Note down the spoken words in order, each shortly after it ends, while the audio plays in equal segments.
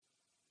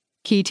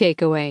Key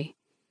takeaway: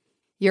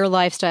 your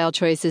lifestyle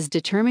choices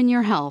determine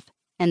your health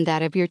and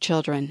that of your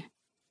children.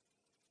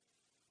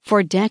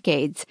 For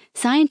decades,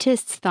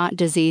 scientists thought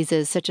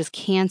diseases such as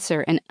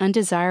cancer and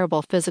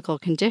undesirable physical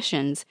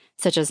conditions,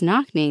 such as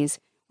knock-knees,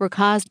 were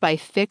caused by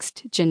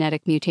fixed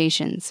genetic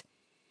mutations.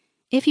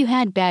 If you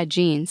had bad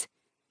genes,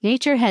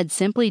 nature had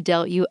simply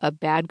dealt you a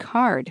bad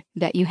card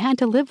that you had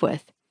to live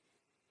with.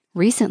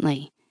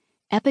 Recently,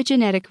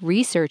 epigenetic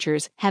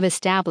researchers have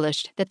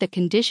established that the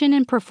condition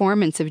and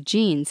performance of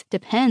genes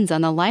depends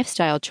on the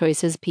lifestyle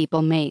choices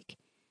people make.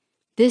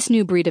 This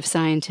new breed of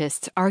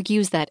scientists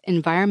argues that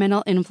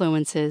environmental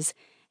influences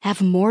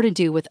have more to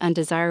do with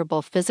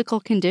undesirable physical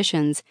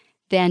conditions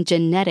than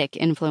genetic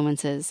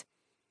influences.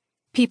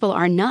 People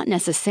are not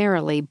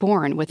necessarily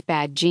born with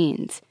bad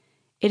genes.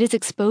 It is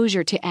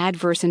exposure to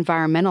adverse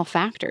environmental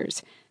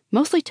factors,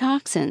 mostly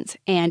toxins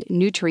and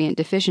nutrient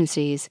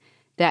deficiencies,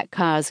 that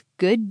cause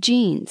good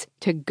genes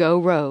to go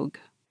rogue.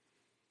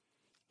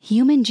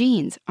 Human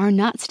genes are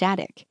not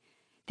static.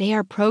 They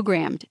are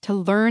programmed to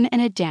learn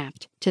and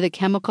adapt to the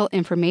chemical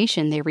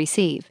information they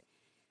receive.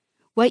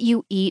 What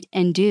you eat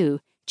and do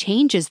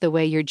changes the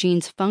way your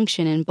genes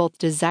function in both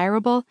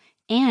desirable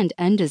and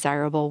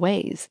undesirable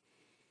ways.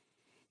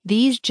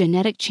 These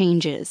genetic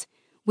changes,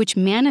 which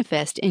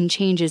manifest in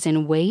changes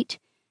in weight,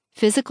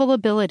 physical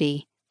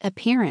ability,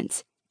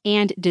 appearance,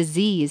 and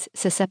disease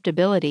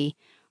susceptibility,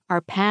 are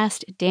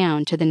passed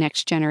down to the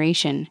next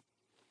generation.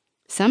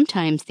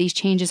 Sometimes these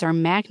changes are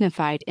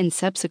magnified in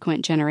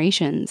subsequent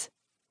generations.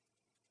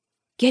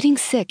 Getting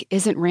sick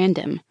isn't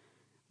random.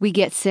 We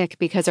get sick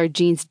because our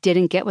genes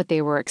didn't get what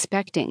they were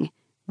expecting,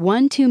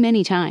 one too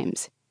many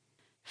times.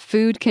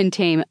 Food can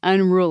tame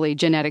unruly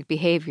genetic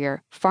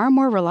behavior far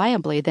more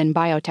reliably than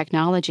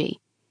biotechnology.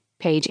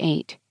 Page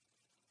 8.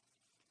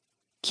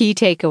 Key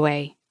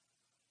takeaway: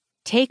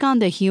 take on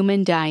the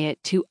human diet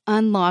to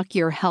unlock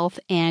your health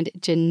and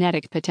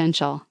genetic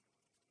potential.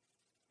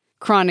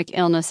 Chronic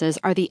illnesses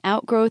are the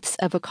outgrowths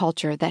of a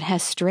culture that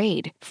has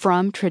strayed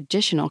from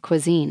traditional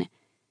cuisine.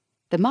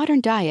 The modern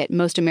diet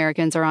most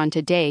Americans are on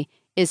today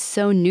is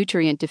so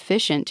nutrient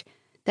deficient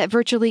that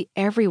virtually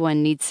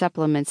everyone needs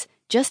supplements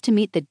just to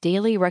meet the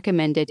daily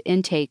recommended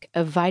intake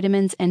of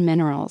vitamins and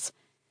minerals.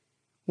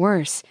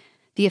 Worse,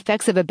 the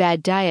effects of a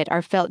bad diet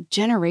are felt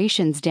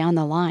generations down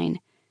the line.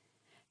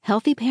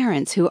 Healthy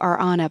parents who are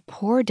on a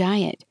poor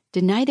diet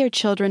deny their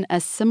children a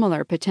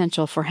similar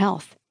potential for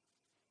health.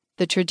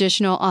 The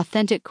traditional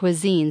authentic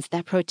cuisines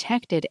that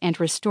protected and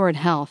restored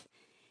health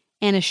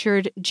and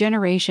assured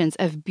generations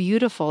of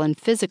beautiful and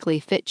physically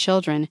fit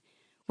children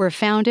were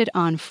founded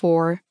on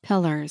 4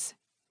 pillars.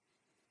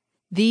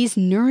 These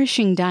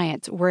nourishing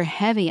diets were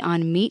heavy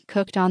on meat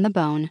cooked on the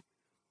bone,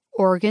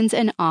 organs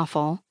and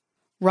offal,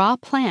 raw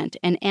plant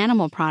and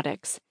animal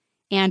products,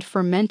 and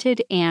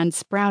fermented and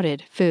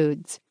sprouted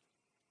foods.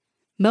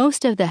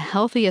 Most of the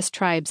healthiest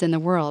tribes in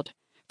the world,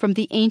 from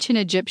the ancient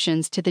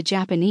Egyptians to the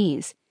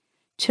Japanese,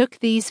 took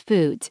these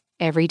foods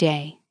every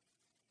day.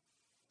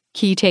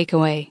 Key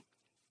takeaway: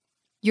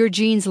 your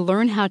genes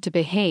learn how to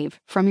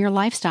behave from your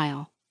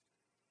lifestyle.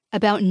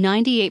 About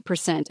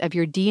 98% of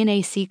your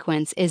DNA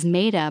sequence is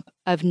made up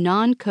of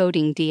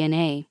non-coding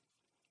DNA.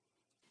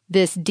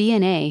 This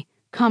DNA,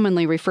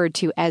 commonly referred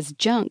to as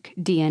junk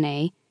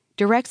DNA,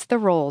 directs the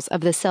roles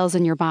of the cells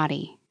in your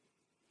body.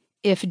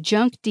 If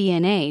junk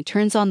DNA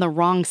turns on the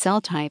wrong cell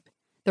type,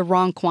 the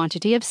wrong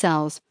quantity of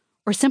cells,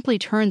 or simply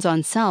turns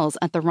on cells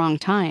at the wrong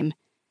time,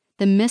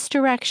 the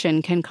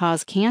misdirection can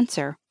cause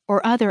cancer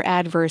or other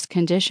adverse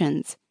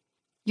conditions.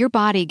 Your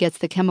body gets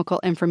the chemical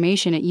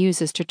information it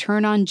uses to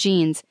turn on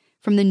genes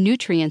from the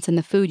nutrients in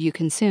the food you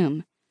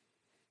consume.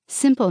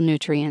 Simple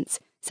nutrients,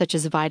 such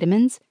as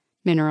vitamins,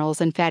 minerals,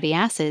 and fatty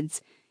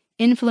acids,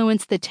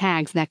 influence the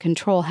tags that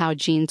control how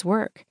genes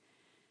work.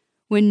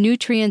 When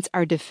nutrients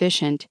are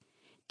deficient,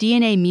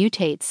 DNA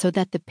mutates so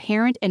that the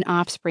parent and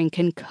offspring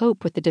can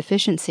cope with the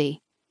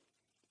deficiency.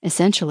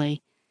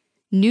 Essentially,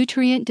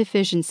 nutrient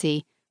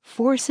deficiency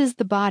forces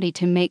the body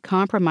to make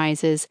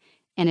compromises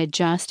and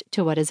adjust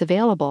to what is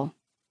available.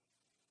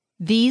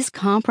 These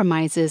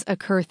compromises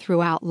occur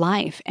throughout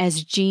life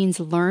as genes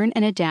learn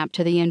and adapt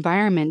to the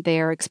environment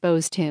they are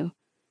exposed to.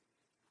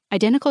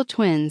 Identical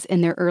twins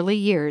in their early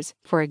years,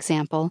 for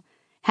example,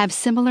 have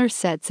similar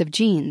sets of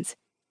genes.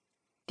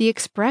 The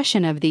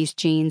expression of these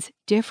genes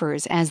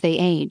differs as they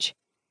age.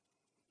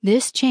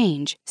 This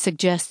change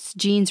suggests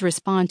genes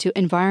respond to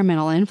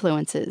environmental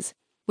influences,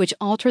 which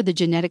alter the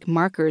genetic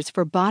markers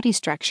for body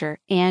structure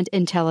and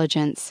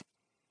intelligence.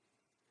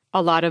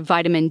 A lot of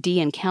vitamin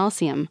D and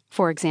calcium,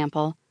 for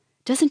example,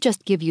 doesn't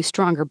just give you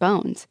stronger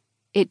bones.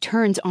 It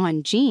turns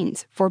on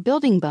genes for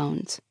building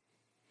bones.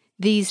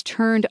 These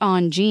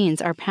turned-on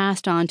genes are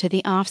passed on to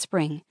the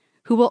offspring,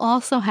 who will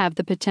also have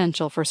the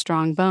potential for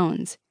strong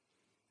bones.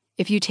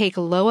 If you take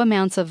low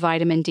amounts of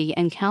vitamin D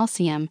and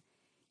calcium,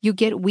 you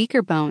get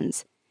weaker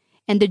bones,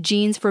 and the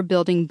genes for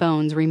building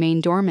bones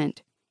remain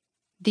dormant.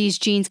 These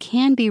genes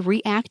can be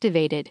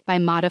reactivated by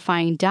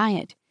modifying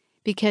diet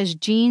because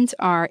genes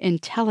are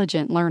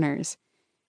intelligent learners.